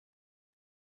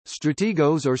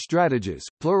Strategos or strategos,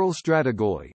 plural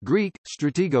strategoi, Greek,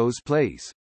 strategos place.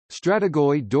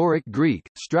 Strategoi Doric Greek,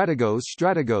 strategos,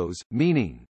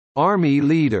 meaning army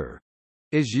leader,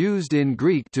 is used in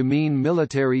Greek to mean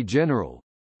military general.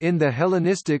 In the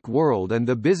Hellenistic world and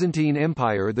the Byzantine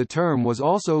Empire the term was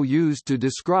also used to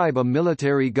describe a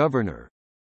military governor.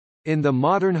 In the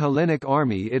modern Hellenic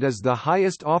army it is the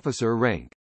highest officer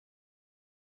rank.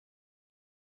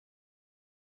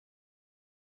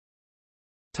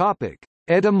 Topic: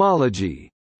 Etymology.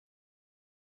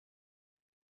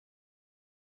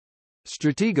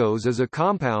 Strategos is a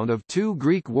compound of two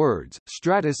Greek words,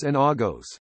 stratus and agos.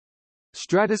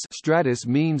 Stratus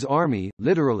means army,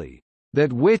 literally,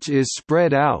 that which is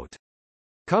spread out,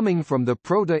 coming from the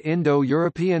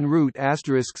Proto-Indo-European root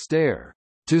 *stare,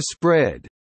 to spread.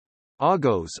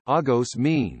 Agos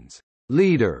means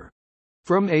leader,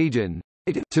 from agen,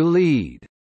 to lead,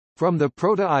 from the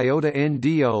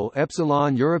Proto-Iota-Ndo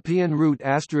epsilon European root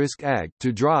 *ag,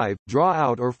 to drive, draw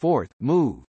out or forth,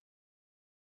 move.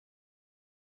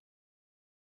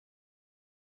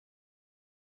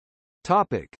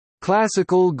 Topic: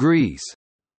 Classical Greece.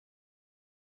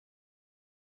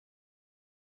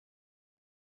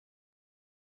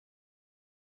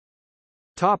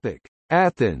 Topic: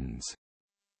 Athens.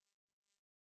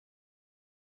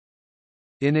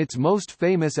 In its most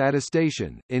famous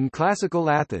attestation, in classical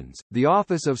Athens, the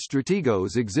office of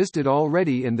strategos existed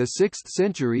already in the 6th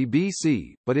century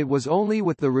BC, but it was only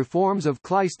with the reforms of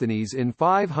Cleisthenes in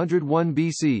 501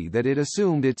 BC that it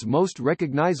assumed its most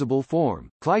recognizable form.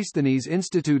 Cleisthenes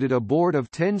instituted a board of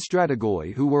 10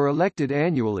 strategoi who were elected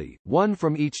annually, one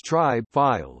from each tribe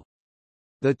phyle.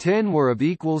 The 10 were of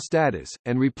equal status,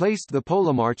 and replaced the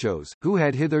polemarchos, who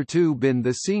had hitherto been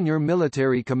the senior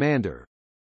military commander.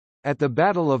 At the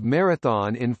Battle of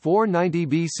Marathon in 490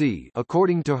 BC,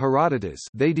 according to Herodotus,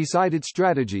 they decided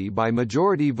strategy by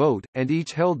majority vote, and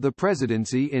each held the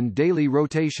presidency in daily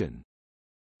rotation.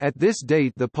 At this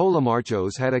date the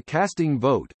polemarchos had a casting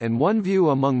vote, and one view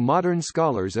among modern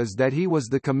scholars is that he was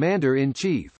the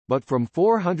commander-in-chief, but from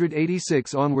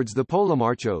 486 onwards the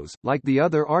polemarchos, like the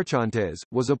other archontes,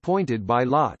 was appointed by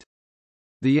lot.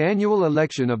 The annual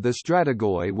election of the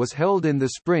strategoi was held in the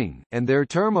spring, and their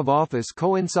term of office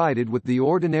coincided with the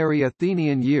ordinary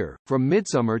Athenian year, from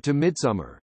midsummer to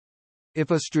midsummer.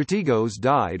 If a strategos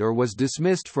died or was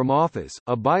dismissed from office,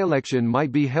 a by-election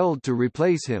might be held to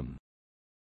replace him.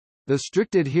 The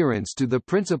strict adherence to the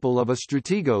principle of a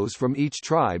strategos from each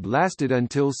tribe lasted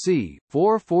until c.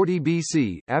 440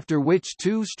 BC, after which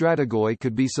 2 strategoi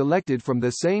could be selected from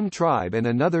the same tribe and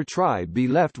another tribe be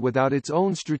left without its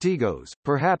own strategos,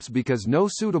 perhaps because no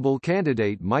suitable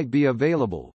candidate might be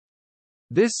available.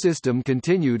 This system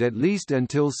continued at least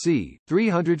until c.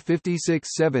 356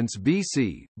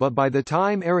 BC, but by the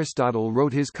time Aristotle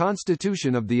wrote his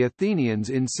Constitution of the Athenians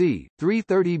in c.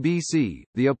 330 BC,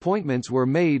 the appointments were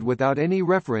made without any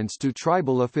reference to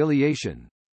tribal affiliation.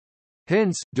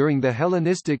 Hence, during the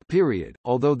Hellenistic period,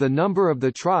 although the number of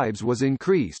the tribes was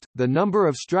increased, the number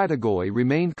of strategoi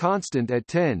remained constant at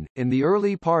 10. In the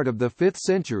early part of the 5th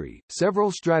century,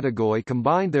 several strategoi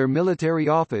combined their military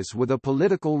office with a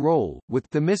political role, with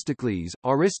Themistocles,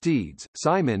 Aristides,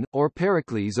 Cimon, or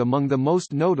Pericles among the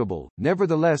most notable.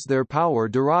 Nevertheless, their power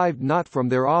derived not from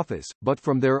their office, but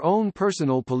from their own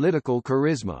personal political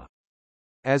charisma.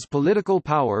 As political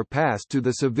power passed to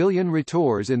the civilian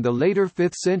rhetors in the later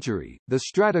 5th century, the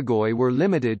strategoi were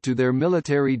limited to their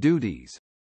military duties.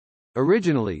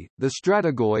 Originally, the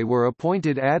strategoi were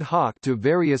appointed ad hoc to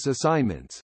various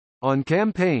assignments. On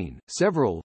campaign,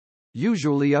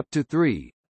 several—usually up to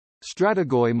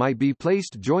 3—strategoi might be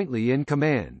placed jointly in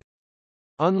command.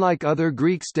 Unlike other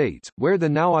Greek states, where the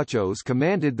nauachos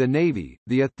commanded the navy,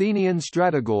 the Athenian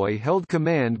strategoi held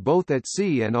command both at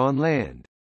sea and on land.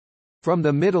 From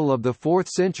the middle of the 4th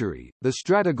century, the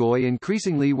strategoi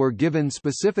increasingly were given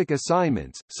specific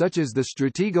assignments, such as the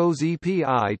strategos epi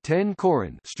 10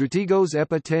 koron, strategos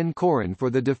epa 10 koron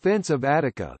for the defense of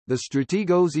Attica, the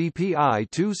strategos epi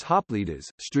 2 hoplitas,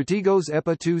 strategos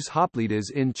epa 2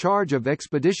 hoplitas in charge of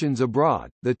expeditions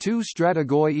abroad, the 2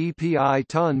 strategoi epi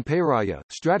ton peiraia,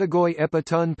 strategoi epa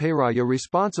ton peiraia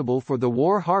responsible for the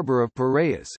war harbour of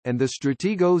Piraeus, and the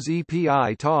strategos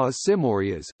epi taus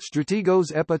simorias,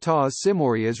 strategos epa taus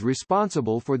simorias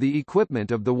responsible for the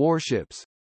equipment of the warships.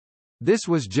 This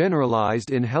was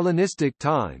generalized in Hellenistic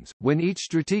times, when each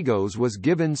strategos was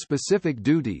given specific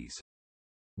duties.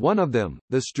 One of them,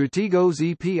 the strategos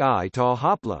epi ta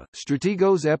hopla,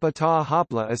 strategos epa ta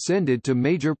hopla, ascended to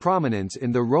major prominence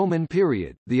in the Roman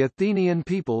period. The Athenian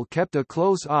people kept a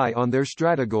close eye on their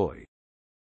strategoi.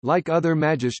 Like other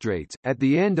magistrates, at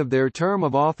the end of their term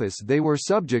of office they were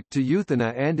subject to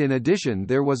euthana, and in addition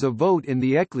there was a vote in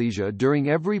the ecclesia during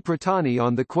every prytany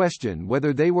on the question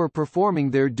whether they were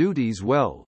performing their duties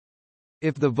well.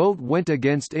 If the vote went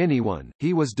against anyone,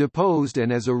 he was deposed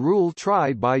and as a rule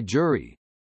tried by jury.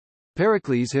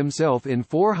 Pericles himself in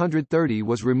 430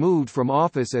 was removed from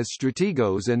office as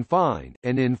strategos and fined,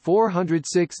 and in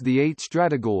 406 the 8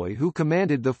 strategoi who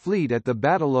commanded the fleet at the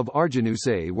Battle of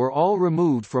Arginusae were all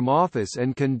removed from office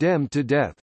and condemned to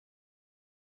death.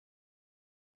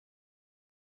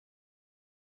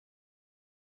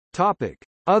 Topic: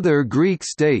 Other Greek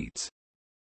states.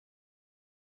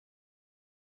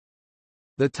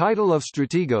 The title of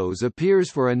strategos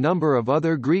appears for a number of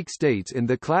other Greek states in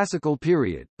the classical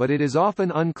period, but it is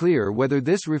often unclear whether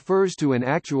this refers to an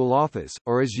actual office,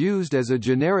 or is used as a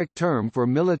generic term for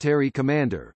military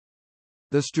commander.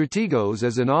 The strategos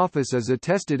as an office is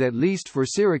attested at least for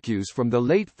Syracuse from the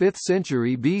late 5th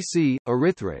century BC,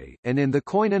 Erythrae, and in the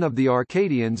koinon of the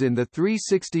Arcadians in the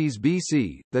 360s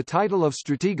BC. The title of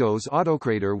strategos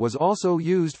autocrator was also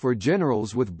used for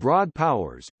generals with broad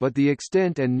powers, but the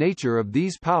extent and nature of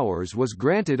these powers was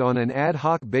granted on an ad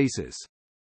hoc basis.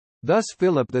 Thus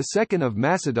Philip II of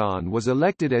Macedon was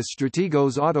elected as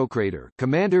strategos autocrator,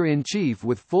 commander-in-chief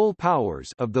with full powers,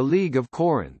 of the League of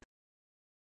Corinth.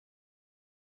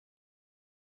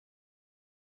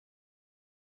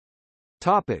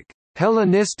 Topic: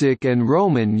 Hellenistic and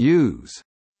Roman use.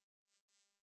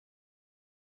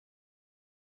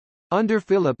 Under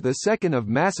Philip II of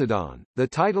Macedon, the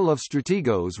title of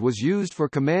strategos was used for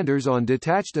commanders on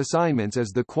detached assignments as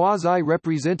the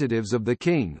quasi-representatives of the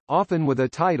king, often with a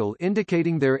title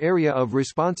indicating their area of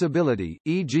responsibility,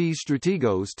 e.g.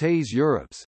 strategos tes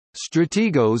Europes,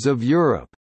 strategos of Europe.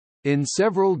 In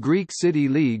several Greek city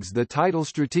leagues the title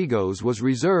strategos was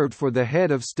reserved for the head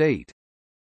of state.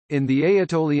 In the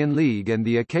Aetolian League and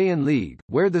the Achaean League,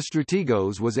 where the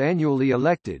strategos was annually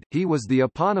elected, he was the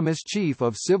eponymous chief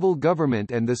of civil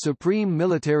government and the supreme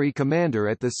military commander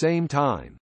at the same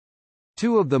time.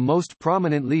 Two of the most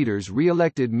prominent leaders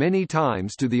re-elected many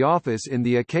times to the office in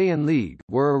the Achaean League,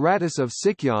 were Aratus of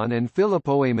Sicyon and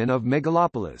Philopoemen of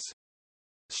Megalopolis.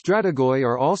 Strategoi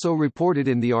are also reported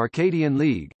in the Arcadian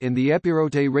League, in the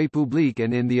Epirote Republique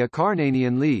and in the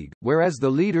Acarnanian League, whereas the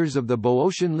leaders of the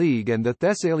Boeotian League and the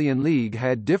Thessalian League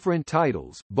had different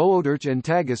titles, Boeotarch and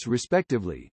Tagus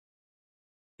respectively.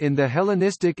 In the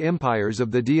Hellenistic empires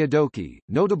of the Diadochi,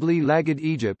 notably Lagged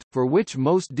Egypt, for which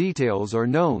most details are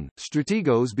known,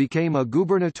 strategos became a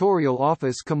gubernatorial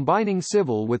office combining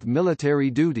civil with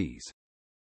military duties.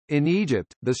 In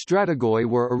Egypt, the strategoi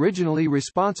were originally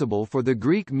responsible for the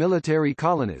Greek military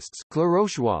colonists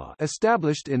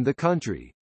established in the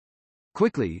country.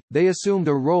 Quickly, they assumed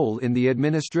a role in the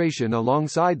administration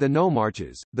alongside the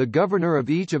nomarches, the governor of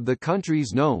each of the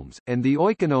country's nomes, and the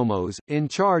oikonomos, in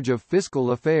charge of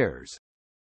fiscal affairs.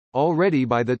 Already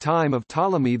by the time of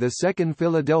Ptolemy II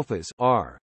Philadelphus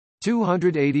r.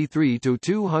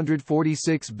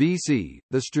 283–246 BC,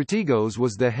 the strategos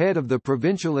was the head of the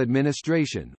provincial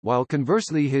administration, while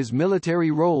conversely his military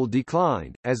role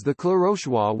declined, as the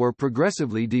kleroshoi were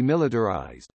progressively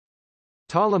demilitarized.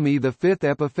 Ptolemy V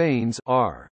Epiphanes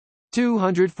r.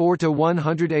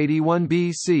 204–181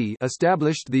 BC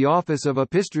established the office of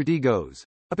epistrategos,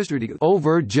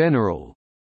 over-general,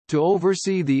 to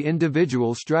oversee the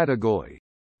individual strategoi.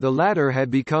 The latter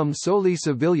had become solely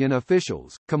civilian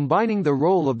officials, combining the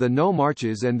role of the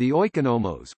nomarches and the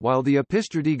oikonomos, while the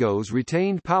epistrategos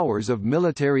retained powers of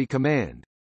military command.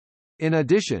 In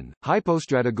addition,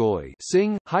 hypostrategoi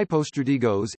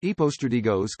hypostrategos,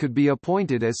 epostrategos could be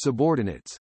appointed as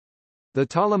subordinates. The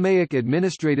Ptolemaic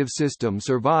administrative system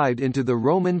survived into the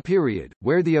Roman period,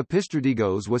 where the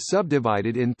epistrategos was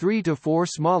subdivided in 3 to 4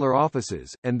 smaller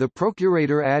offices, and the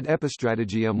procurator ad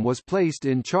epistrategium was placed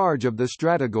in charge of the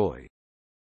strategoi.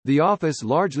 The office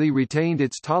largely retained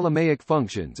its Ptolemaic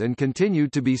functions and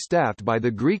continued to be staffed by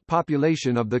the Greek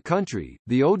population of the country.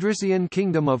 The Odrysian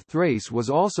kingdom of Thrace was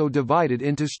also divided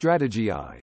into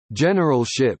strategii,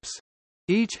 generalships,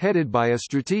 each headed by a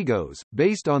strategos,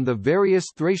 based on the various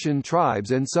Thracian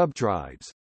tribes and subtribes.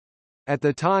 At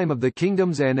the time of the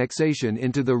kingdom's annexation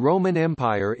into the Roman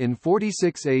Empire in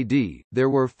 46 AD, there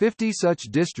were 50 such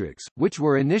districts, which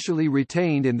were initially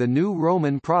retained in the new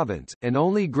Roman province, and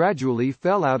only gradually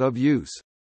fell out of use.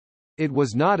 It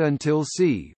was not until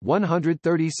c.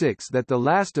 136 that the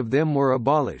last of them were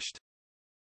abolished.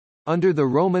 Under the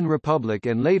Roman Republic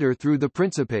and later through the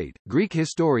Principate, Greek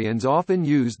historians often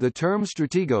used the term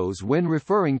strategos when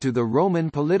referring to the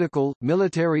Roman political,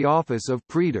 military office of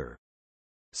praetor.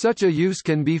 Such a use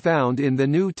can be found in the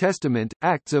New Testament.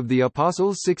 Acts of the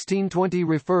Apostles 16:20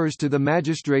 refers to the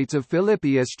magistrates of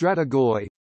Philippi as strategoi.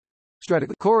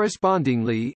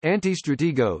 Correspondingly,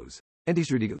 antistrategos,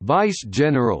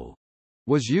 vice-general,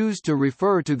 was used to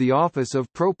refer to the office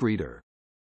of propraetor.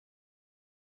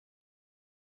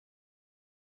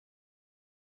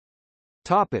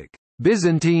 Topic: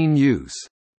 Byzantine use.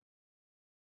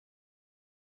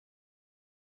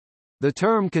 The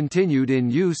term continued in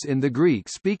use in the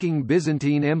Greek-speaking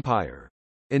Byzantine Empire.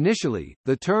 Initially,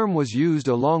 the term was used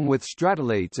along with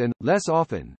stratelates and, less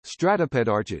often,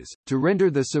 stratopedarches, to render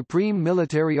the supreme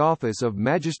military office of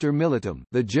magister militum,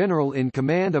 the general in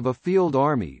command of a field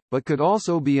army, but could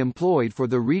also be employed for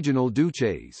the regional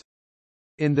duces.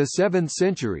 In the 7th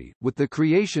century, with the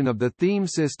creation of the theme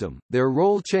system, their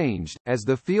role changed, as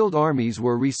the field armies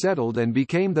were resettled and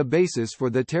became the basis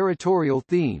for the territorial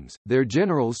themes. Their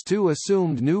generals too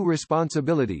assumed new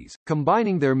responsibilities,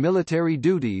 combining their military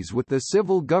duties with the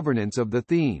civil governance of the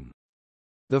theme.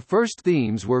 The first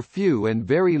themes were few and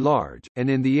very large, and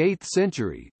in the 8th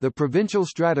century, the provincial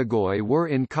strategoi were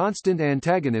in constant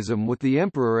antagonism with the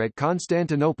emperor at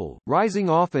Constantinople, rising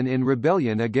often in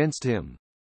rebellion against him.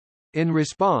 In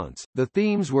response, the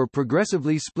themes were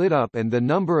progressively split up and the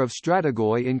number of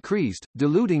strategoi increased,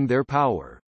 diluting their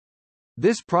power.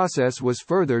 This process was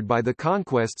furthered by the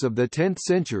conquests of the 10th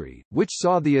century, which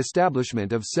saw the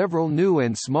establishment of several new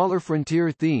and smaller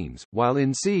frontier themes, while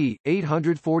in c.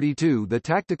 842 the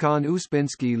Tacticon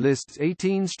Ouspensky lists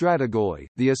 18 strategoi.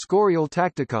 The Escorial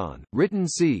Tacticon, written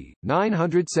c.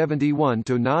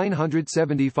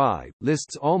 971–975,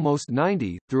 lists almost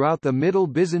 90. Throughout the Middle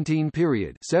Byzantine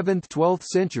period 7th–12th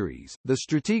centuries, the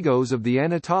strategos of the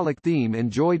Anatolic theme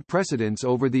enjoyed precedence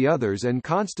over the others and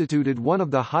constituted one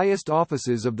of the highest offices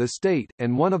of the state,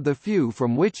 and one of the few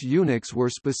from which eunuchs were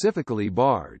specifically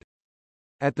barred.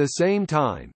 At the same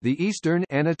time, the Eastern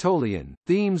Anatolian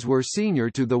themes were senior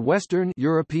to the Western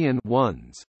European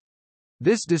ones.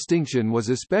 This distinction was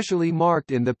especially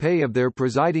marked in the pay of their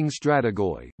presiding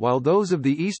strategoi. While those of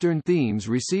the Eastern themes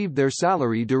received their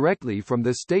salary directly from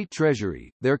the state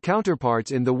treasury, their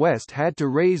counterparts in the West had to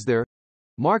raise their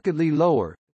markedly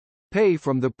lower pay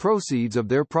from the proceeds of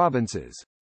their provinces.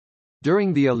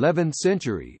 During the 11th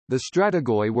century, the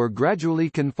strategoi were gradually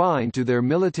confined to their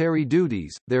military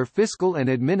duties, their fiscal and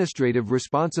administrative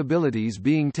responsibilities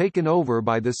being taken over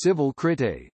by the civil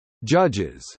critae,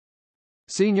 judges.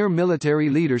 Senior military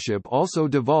leadership also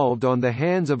devolved on the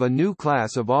hands of a new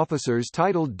class of officers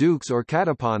titled dukes or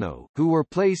katapano, who were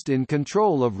placed in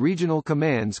control of regional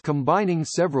commands combining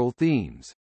several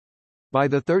themes. By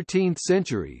the 13th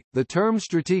century, the term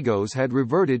strategos had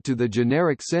reverted to the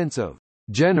generic sense of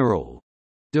general,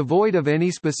 devoid of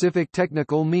any specific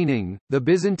technical meaning. The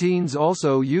Byzantines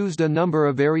also used a number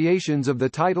of variations of the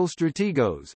title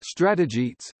strategos.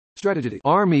 Strategites,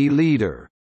 army leader,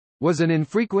 was an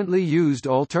infrequently used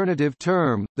alternative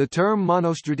term. The term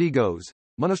monostrategos,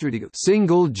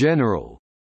 single general,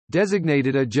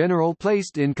 designated a general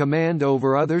placed in command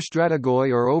over other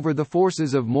strategoi or over the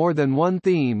forces of more than one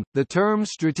theme. The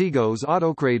terms strategos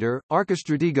autocrator,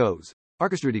 archistrategos,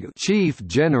 chief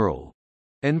general,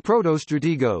 and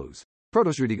protostrategos,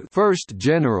 first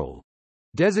general,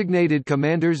 designated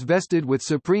commanders vested with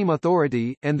supreme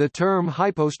authority, and the term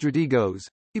hypostrategos,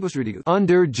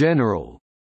 under general,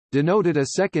 denoted a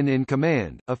second in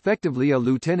command, effectively a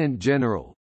lieutenant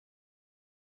general.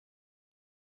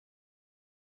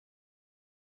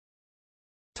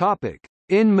 Topic: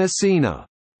 In Messina.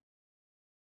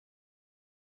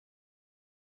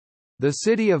 The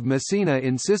city of Messina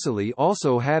in Sicily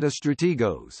also had a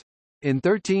strategos. In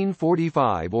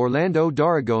 1345 Orlando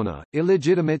d'Aragona,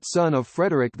 illegitimate son of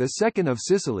Frederick II of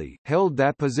Sicily, held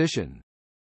that position.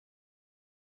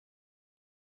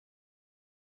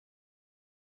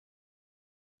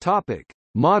 Topic: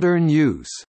 Modern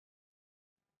use.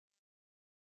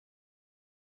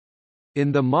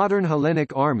 In the modern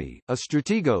Hellenic army, a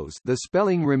strategos, the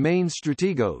spelling remains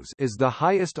strategos, is the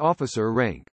highest officer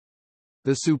rank.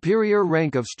 The superior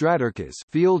rank of straterchus,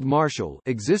 field marshal,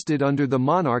 existed under the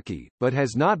monarchy, but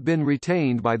has not been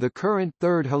retained by the current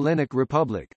Third Hellenic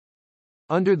Republic.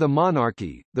 Under the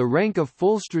monarchy, the rank of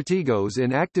full strategos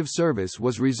in active service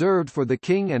was reserved for the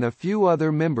king and a few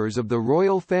other members of the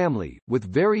royal family, with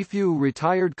very few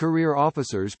retired career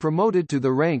officers promoted to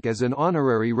the rank as an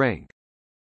honorary rank.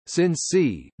 Since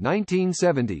c.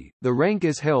 1970, the rank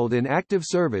is held in active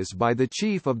service by the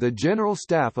Chief of the General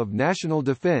Staff of National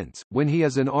Defense, when he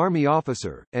is an army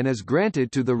officer, and is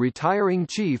granted to the retiring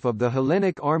Chief of the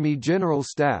Hellenic Army General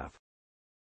Staff.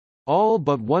 All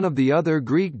but one of the other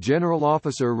Greek general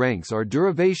officer ranks are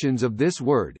derivations of this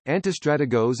word,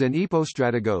 antistrategos and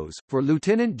epostrategos, for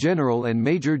lieutenant general and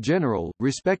major general,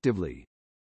 respectively.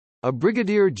 A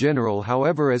brigadier general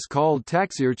however is called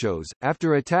taxiarchos,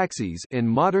 after ataxes in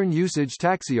modern usage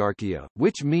taxiarchia,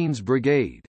 which means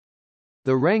brigade.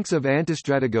 The ranks of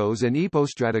antistrategos and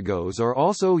epostrategos are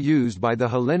also used by the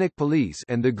Hellenic police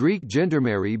and the Greek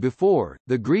gendarmerie before,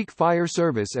 the Greek fire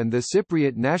service and the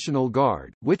Cypriot National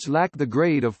Guard, which lack the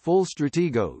grade of full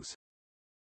strategos.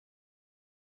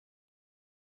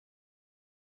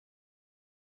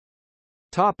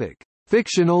 Topic: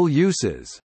 Fictional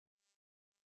uses.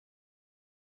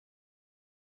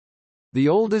 The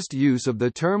oldest use of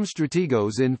the term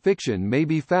strategos in fiction may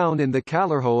be found in the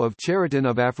Calirho of Chariton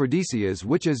of Aphrodisias,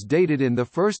 which is dated in the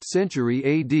 1st century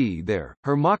AD. There,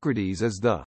 Hermocrates is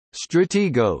the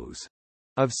strategos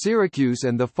of Syracuse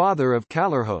and the father of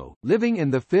Calirho, living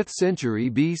in the 5th century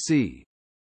BC.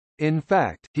 In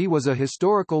fact, he was a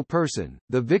historical person,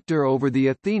 the victor over the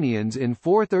Athenians in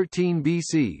 413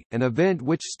 BC, an event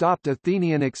which stopped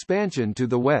Athenian expansion to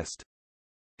the west.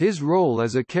 His role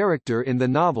as a character in the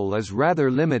novel is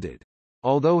rather limited.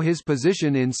 Although his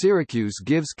position in Syracuse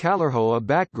gives Calirho a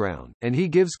background, and he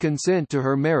gives consent to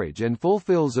her marriage and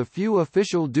fulfills a few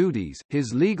official duties,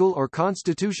 his legal or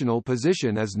constitutional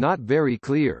position is not very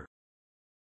clear.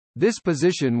 This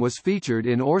position was featured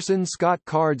in Orson Scott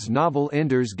Card's novel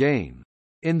Ender's Game.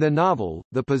 In the novel,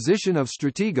 the position of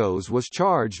strategos was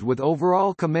charged with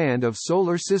overall command of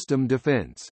solar system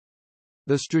defense.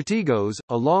 The strategos,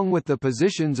 along with the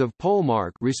positions of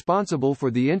polemarch responsible for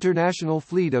the international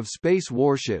fleet of space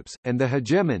warships, and the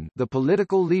hegemon, the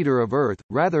political leader of Earth,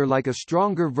 rather like a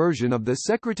stronger version of the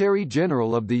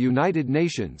Secretary-General of the United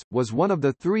Nations, was one of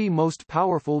the 3 most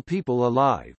powerful people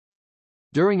alive.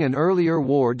 During an earlier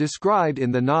war described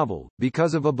in the novel,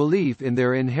 because of a belief in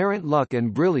their inherent luck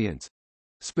and brilliance,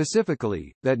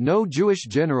 specifically, that no Jewish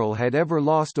general had ever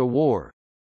lost a war,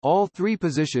 all 3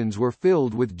 positions were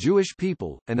filled with Jewish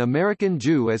people, an American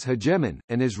Jew as hegemon,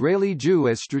 an Israeli Jew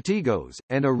as strategos,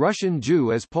 and a Russian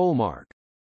Jew as polemarch.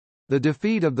 The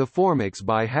defeat of the Formics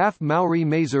by half-Maori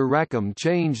Mazer Rackham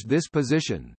changed this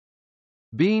position.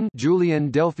 Bean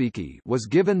Julian Delphiki was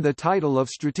given the title of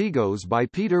strategos by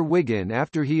Peter Wiggin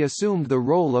after he assumed the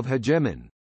role of hegemon.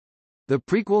 The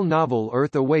prequel novel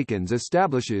Earth Awakens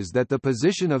establishes that the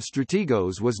position of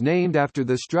strategos was named after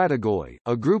the Strategoi,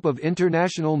 a group of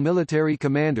international military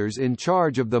commanders in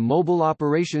charge of the Mobile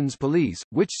Operations Police,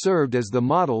 which served as the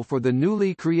model for the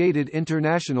newly created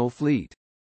international fleet.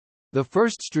 The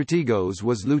first strategos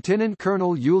was Lieutenant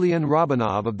Colonel Yulian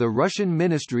Romanov of the Russian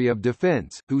Ministry of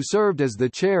Defense, who served as the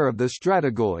chair of the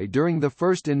Strategoi during the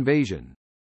first invasion.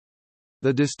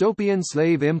 The dystopian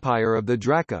slave empire of the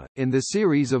Draca, in the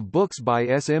series of books by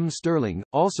S. M. Stirling,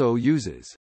 also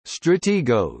uses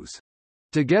strategos,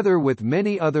 together with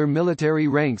many other military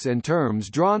ranks and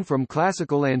terms drawn from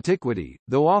classical antiquity,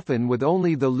 though often with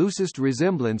only the loosest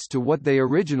resemblance to what they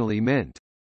originally meant.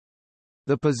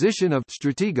 The position of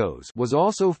strategos was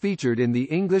also featured in the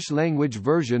English-language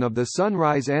version of the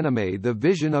Sunrise anime The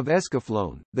Vision of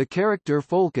Escaflowne. The character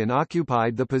Folken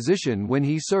occupied the position when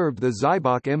he served the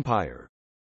Zybok Empire.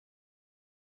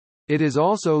 It is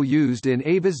also used in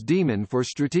Ava's Demon for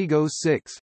Strategos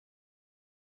 6.